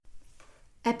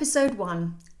Episode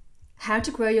 1: How to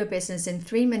grow your business in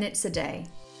 3 minutes a day.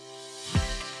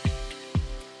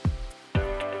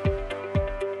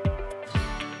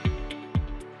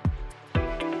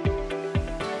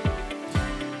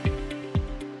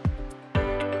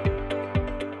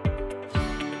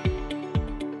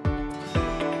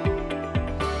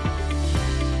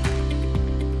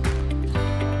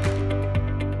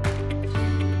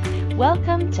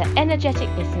 Welcome to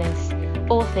Energetic Business,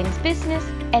 all things business,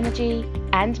 energy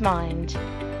and mind.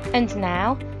 And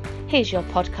now, here's your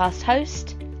podcast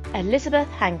host, Elizabeth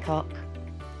Hancock.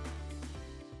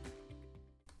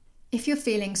 If you're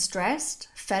feeling stressed,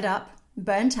 fed up,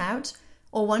 burnt out,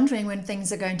 or wondering when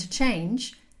things are going to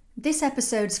change, this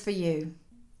episode's for you.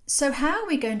 So how are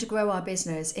we going to grow our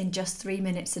business in just 3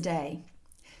 minutes a day?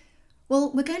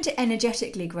 Well, we're going to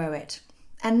energetically grow it,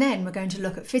 and then we're going to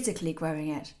look at physically growing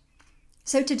it.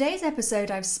 So today's episode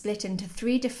I've split into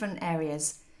 3 different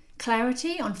areas.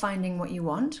 Clarity on finding what you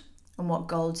want and what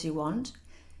goals you want.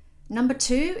 Number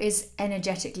 2 is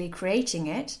energetically creating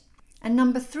it. And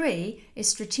number 3 is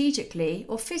strategically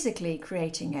or physically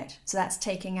creating it. So that's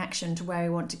taking action to where we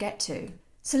want to get to.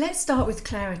 So let's start with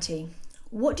clarity.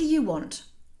 What do you want?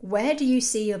 Where do you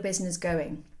see your business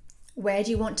going? Where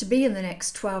do you want to be in the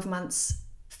next 12 months,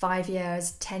 5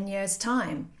 years, 10 years'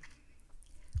 time?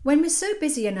 When we're so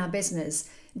busy in our business,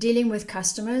 dealing with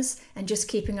customers and just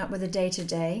keeping up with the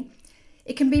day-to-day,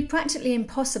 it can be practically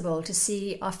impossible to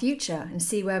see our future and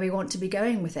see where we want to be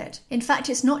going with it. In fact,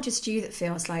 it's not just you that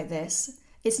feels like this.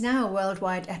 It's now a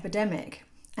worldwide epidemic.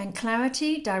 And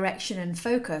clarity, direction and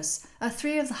focus are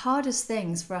 3 of the hardest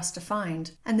things for us to find.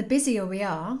 And the busier we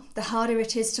are, the harder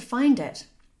it is to find it.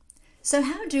 So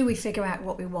how do we figure out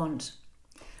what we want?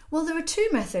 Well, there are 2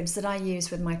 methods that I use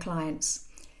with my clients.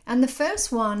 And the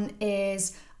first one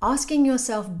is asking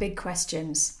yourself big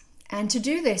questions. And to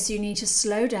do this, you need to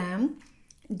slow down,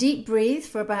 deep breathe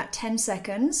for about 10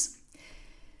 seconds,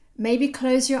 maybe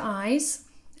close your eyes,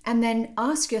 and then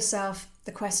ask yourself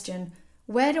the question,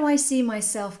 where do I see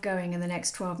myself going in the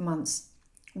next 12 months?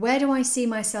 Where do I see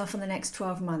myself in the next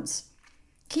 12 months?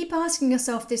 Keep asking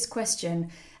yourself this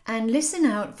question and listen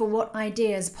out for what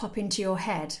ideas pop into your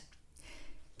head.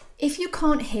 If you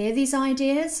can't hear these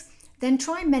ideas, then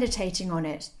try meditating on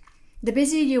it. The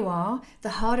busier you are, the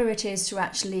harder it is to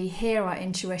actually hear our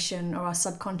intuition or our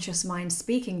subconscious mind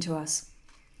speaking to us.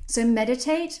 So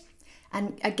meditate,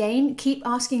 and again, keep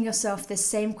asking yourself this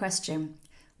same question.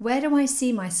 Where do I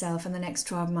see myself in the next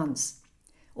 12 months?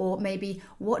 Or maybe,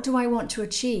 what do I want to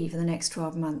achieve in the next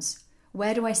 12 months?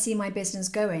 Where do I see my business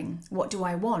going? What do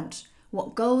I want?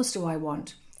 What goals do I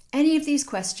want? Any of these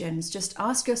questions, just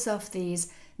ask yourself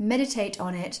these, meditate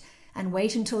on it, and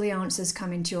wait until the answers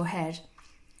come into your head.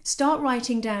 Start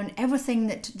writing down everything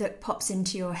that pops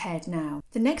into your head now.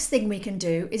 The next thing we can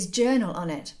do is journal on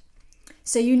it.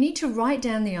 So you need to write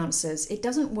down the answers. It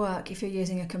doesn't work if you're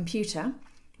using a computer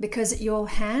because your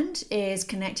hand is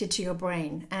connected to your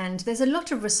brain, and there's a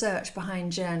lot of research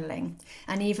behind journaling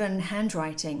and even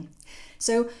handwriting.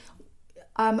 So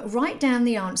write down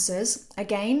the answers.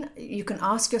 Again, you can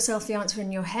ask yourself the answer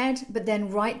in your head, but then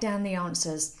write down the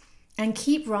answers. And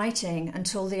keep writing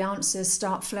until the answers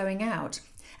start flowing out.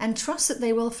 And trust that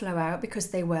they will flow out because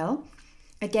they will.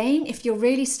 Again, if you're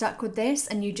really stuck with this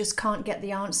and you just can't get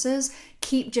the answers,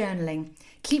 keep journaling.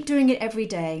 Keep doing it every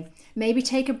day. Maybe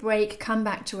take a break, come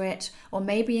back to it, or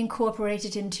maybe incorporate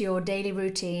it into your daily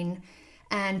routine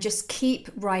and just keep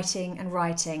writing and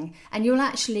writing. And you'll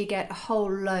actually get a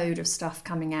whole load of stuff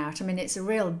coming out. I mean, it's a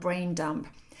real brain dump.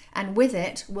 And with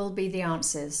it will be the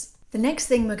answers. The next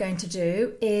thing we're going to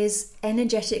do is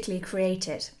energetically create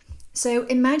it. So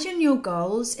imagine your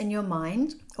goals in your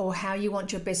mind, or how you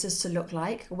want your business to look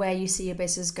like, where you see your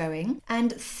business going,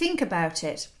 and think about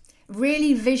it.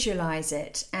 Really visualize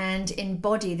it and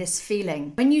embody this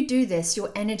feeling. When you do this,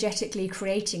 you're energetically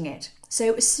creating it.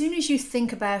 So as soon as you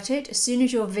think about it, as soon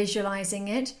as you're visualizing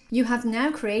it, you have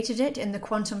now created it in the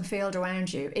quantum field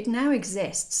around you. It now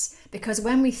exists because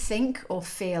when we think or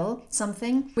feel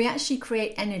something, we actually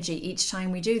create energy each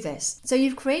time we do this. So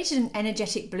you've created an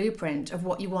energetic blueprint of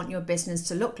what you want your business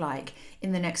to look like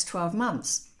in the next 12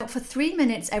 months. For 3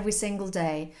 minutes every single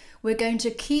day, we're going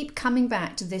to keep coming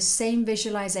back to this same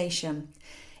visualization.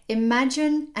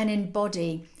 Imagine and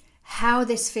embody how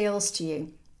this feels to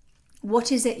you.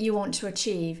 What is it you want to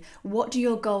achieve? What do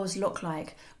your goals look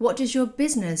like? What does your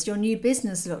business, your new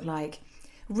business look like?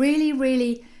 Really,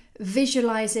 really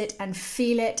visualize it and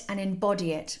feel it and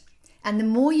embody it. And the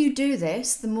more you do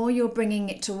this, the more you're bringing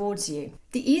it towards you.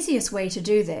 The easiest way to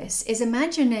do this is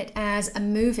imagine it as a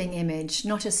moving image,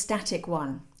 not a static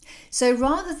one. So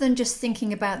rather than just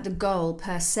thinking about the goal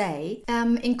per se,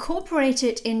 incorporate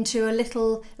it into a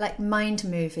little like mind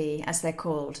movie, as they're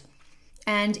called,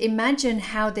 and imagine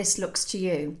how this looks to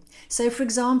you. So for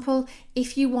example,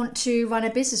 if you want to run a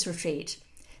business retreat,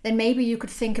 then maybe you could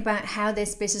think about how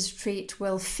this business retreat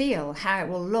will feel, how it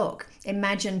will look.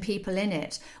 Imagine people in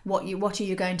it. What are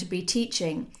you going to be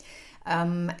teaching?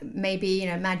 Maybe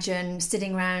imagine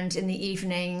sitting around in the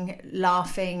evening,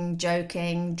 laughing,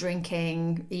 joking,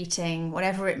 drinking, eating,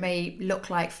 whatever it may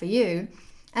look like for you.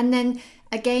 And then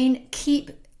again, keep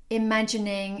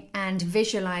imagining and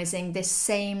visualizing this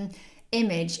same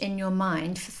image in your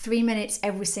mind for 3 minutes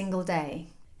every single day.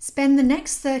 Spend the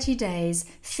next 30 days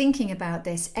thinking about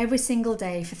this every single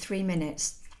day for 3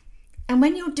 minutes. And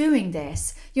when you're doing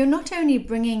this, you're not only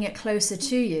bringing it closer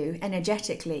to you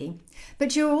energetically,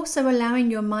 but you're also allowing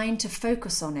your mind to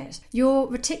focus on it. Your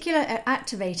reticular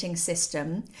activating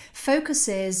system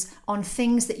focuses on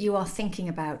things that you are thinking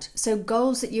about. So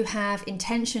goals that you have,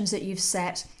 intentions that you've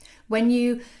set. When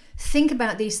you think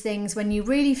about these things, when you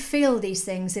really feel these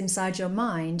things inside your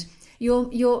mind,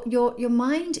 your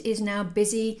mind is now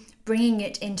busy bringing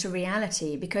it into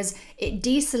reality, because it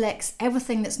deselects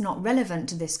everything that's not relevant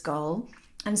to this goal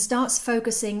and starts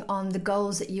focusing on the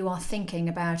goals that you are thinking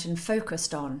about and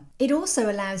focused on. It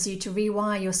also allows you to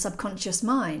rewire your subconscious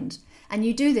mind, and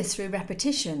you do this through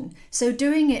repetition. So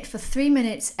doing it for 3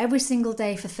 minutes every single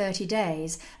day for 30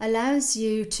 days allows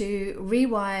you to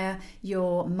rewire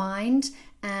your mind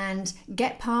and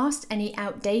get past any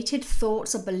outdated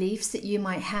thoughts or beliefs that you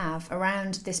might have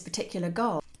around this particular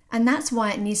goal. And that's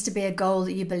why it needs to be a goal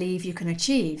that you believe you can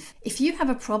achieve. If you have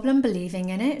a problem believing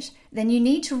in it, then you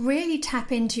need to really tap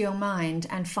into your mind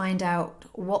and find out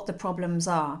what the problems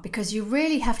are, because you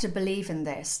really have to believe in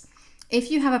this. If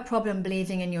you have a problem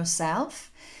believing in yourself,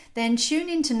 then tune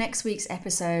into next week's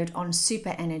episode on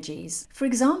super energies. For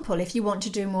example, if you want to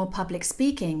do more public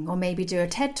speaking, or maybe do a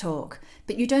TED Talk,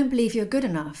 but you don't believe you're good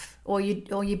enough, or you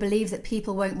believe that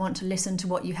people won't want to listen to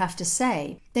what you have to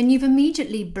say, then you've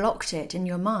immediately blocked it in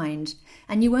your mind,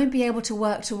 and you won't be able to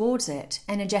work towards it,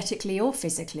 energetically or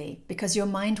physically, because your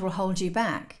mind will hold you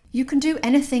back. You can do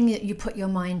anything that you put your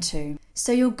mind to.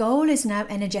 So your goal is now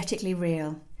energetically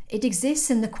real. It exists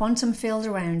in the quantum field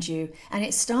around you, and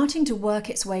it's starting to work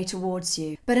its way towards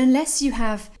you. But unless you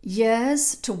have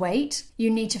years to wait, you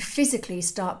need to physically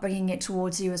start bringing it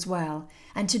towards you as well.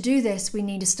 And to do this, we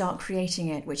need to start creating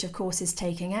it, which of course is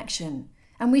taking action.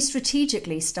 And we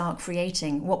strategically start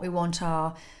creating what we want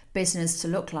our business to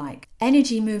look like.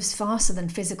 Energy moves faster than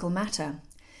physical matter.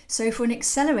 So for an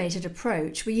accelerated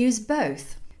approach, we use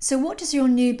both. So what does your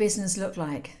new business look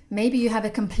like? Maybe you have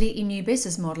a completely new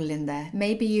business model in there.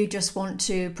 Maybe you just want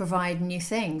to provide new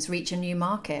things, reach a new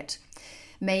market.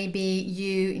 Maybe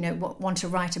you want to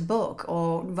write a book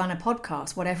or run a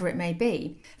podcast, whatever it may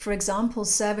be. For example,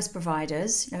 service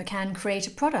providers can create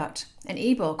a product, an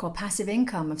ebook, or passive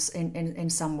income in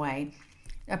some way.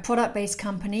 A product-based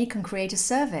company can create a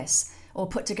service or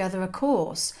put together a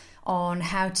course on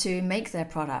how to make their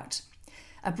product.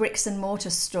 A bricks and mortar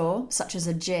store, such as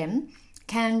a gym,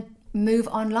 can move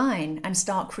online and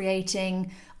start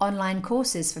creating online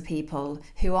courses for people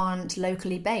who aren't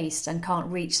locally based and can't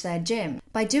reach their gym.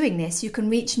 By doing this, you can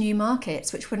reach new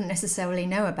markets which wouldn't necessarily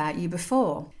know about you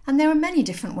before. And there are many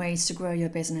different ways to grow your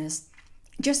business.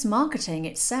 Just marketing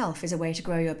itself is a way to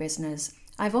grow your business.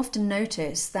 I've often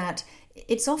noticed that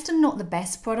it's often not the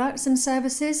best products and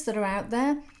services that are out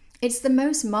there. It's the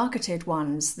most marketed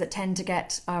ones that tend to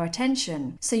get our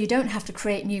attention. So you don't have to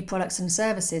create new products and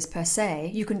services per se.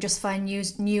 You can just find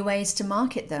new ways to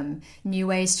market them, new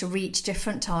ways to reach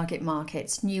different target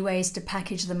markets, new ways to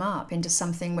package them up into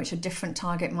something which a different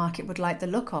target market would like the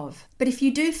look of. But if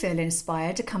you do feel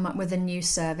inspired to come up with a new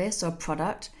service or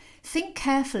product, think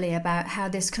carefully about how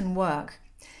this can work.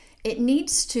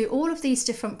 All of these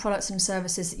different products and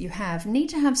services that you have need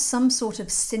to have some sort of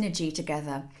synergy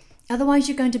together. Otherwise,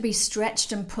 you're going to be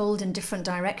stretched and pulled in different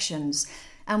directions.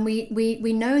 And we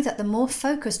know that the more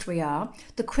focused we are,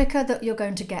 the quicker that you're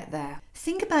going to get there.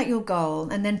 Think about your goal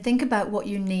and then think about what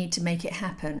you need to make it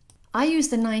happen. I use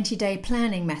the 90-day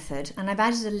planning method, and I've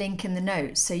added a link in the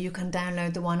notes so you can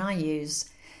download the one I use.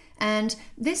 And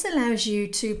this allows you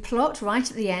to plot right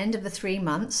at the end of the 3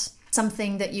 months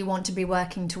something that you want to be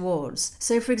working towards.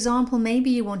 So for example, maybe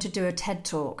you want to do a TED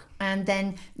Talk, and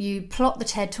then you plot the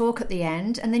TED Talk at the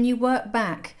end, and then you work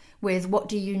back with what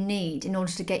do you need in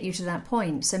order to get you to that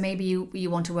point. So maybe you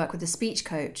want to work with a speech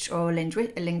coach or a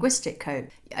linguistic coach.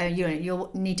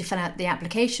 You'll need to fill out the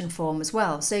application form as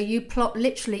well. So you plot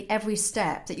literally every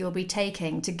step that you'll be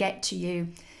taking to get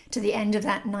to to the end of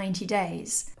that 90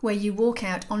 days, where you walk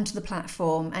out onto the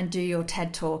platform and do your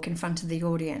TED Talk in front of the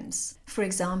audience. For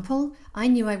example, I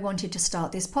knew I wanted to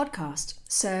start this podcast,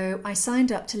 so I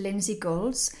signed up to Lindsay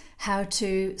Gould's How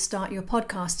to Start Your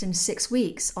Podcast in 6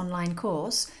 Weeks online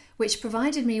course, which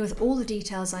provided me with all the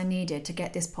details I needed to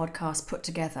get this podcast put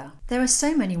together. There are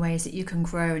so many ways that you can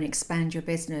grow and expand your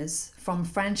business, from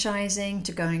franchising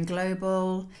to going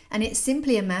global, and it's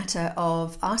simply a matter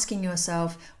of asking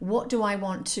yourself, what do I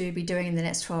want to be doing in the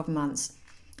next 12 months?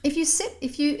 If you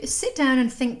sit down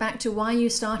and think back to why you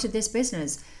started this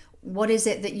business, what is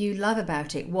it that you love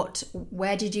about it?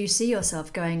 Where did you see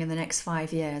yourself going in the next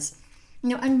 5 years?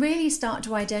 And really start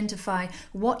to identify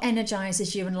what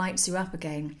energizes you and lights you up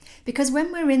again. Because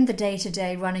when we're in the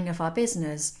day-to-day running of our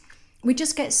business, we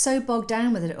just get so bogged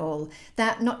down with it all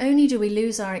that not only do we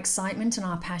lose our excitement and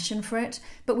our passion for it,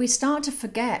 but we start to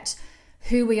forget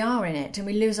who we are in it and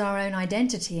we lose our own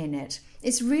identity in it.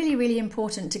 It's really, really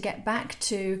important to get back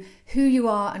to who you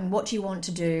are and what you want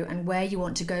to do and where you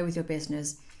want to go with your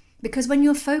business. Because when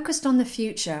you're focused on the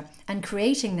future and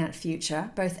creating that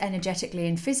future, both energetically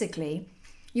and physically,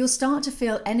 you'll start to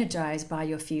feel energized by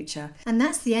your future. And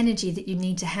that's the energy that you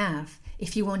need to have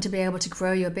if you want to be able to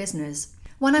grow your business.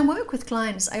 When I work with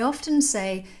clients, I often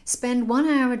say, spend 1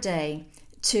 hour a day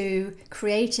to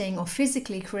creating or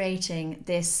physically creating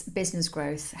this business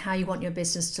growth, how you want your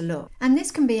business to look. And this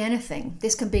can be anything.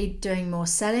 This can be doing more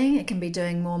selling, it can be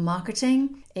doing more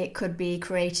marketing, it could be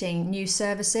creating new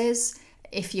services.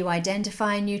 If you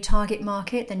identify a new target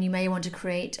market, then you may want to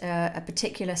create a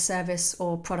particular service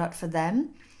or product for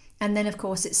them. And then, of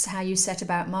course, it's how you set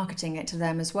about marketing it to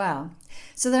them as well.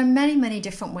 So there are many, many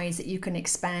different ways that you can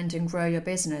expand and grow your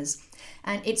business.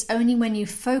 And it's only when you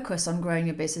focus on growing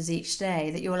your business each day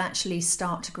that you'll actually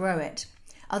start to grow it.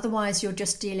 Otherwise, you're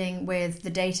just dealing with the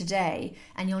day-to-day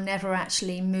and you'll never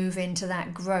actually move into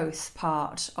that growth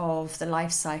part of the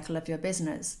life cycle of your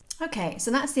business. Okay,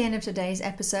 so that's the end of today's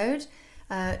episode.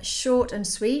 Short and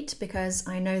sweet because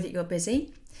I know that you're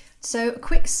busy. So a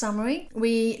quick summary.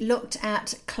 We looked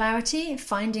at clarity,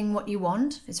 finding what you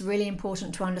want. It's really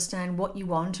important to understand what you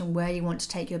want and where you want to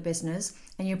take your business.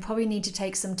 And you probably need to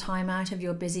take some time out of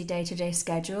your busy day-to-day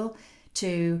schedule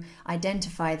to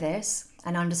identify this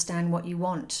and understand what you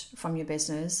want from your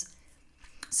business.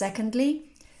 Secondly,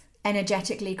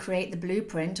 energetically create the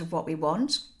blueprint of what we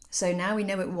want. So now we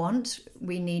know what we want,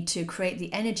 we need to create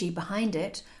the energy behind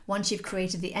it. Once you've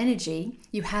created the energy,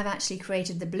 you have actually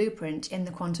created the blueprint in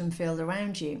the quantum field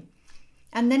around you.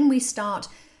 And then we start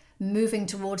moving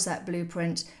towards that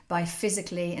blueprint by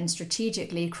physically and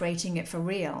strategically creating it for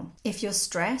real. If you're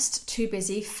stressed, too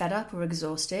busy, fed up or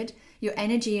exhausted, your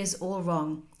energy is all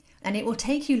wrong and it will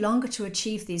take you longer to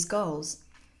achieve these goals.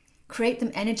 Create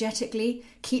them energetically,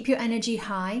 keep your energy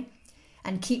high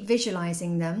and keep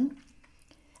visualizing them.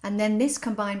 And then this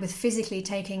combined with physically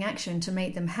taking action to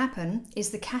make them happen is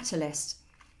the catalyst.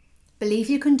 Believe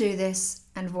you can do this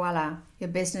and voila, your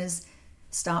business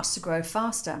starts to grow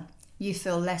faster. You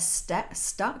feel less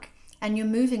stuck and you're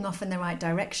moving off in the right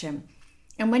direction.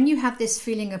 And when you have this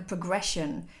feeling of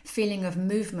progression, feeling of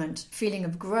movement, feeling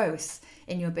of growth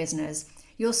in your business,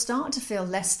 you'll start to feel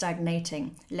less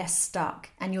stagnating, less stuck,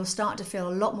 and you'll start to feel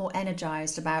a lot more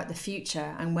energized about the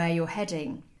future and where you're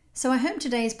heading. So I hope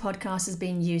today's podcast has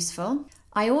been useful.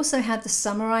 I also had the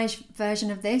summarized version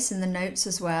of this in the notes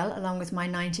as well, along with my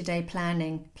 90-day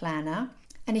planning planner.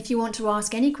 And if you want to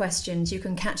ask any questions, you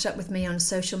can catch up with me on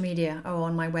social media or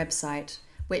on my website,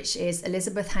 which is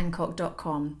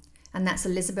elizabethhancock.com. And that's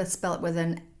Elizabeth spelt with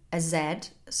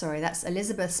that's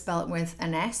Elizabeth spelt with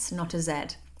an S, not a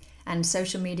Z. And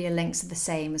social media links are the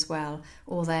same as well,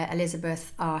 or they're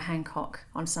Elizabeth R. Hancock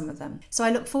on some of them. So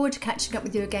I look forward to catching up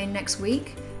with you again next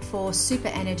week for Super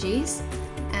Energies,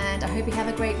 and I hope you have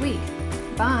a great week.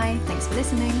 Bye. Thanks for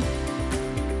listening.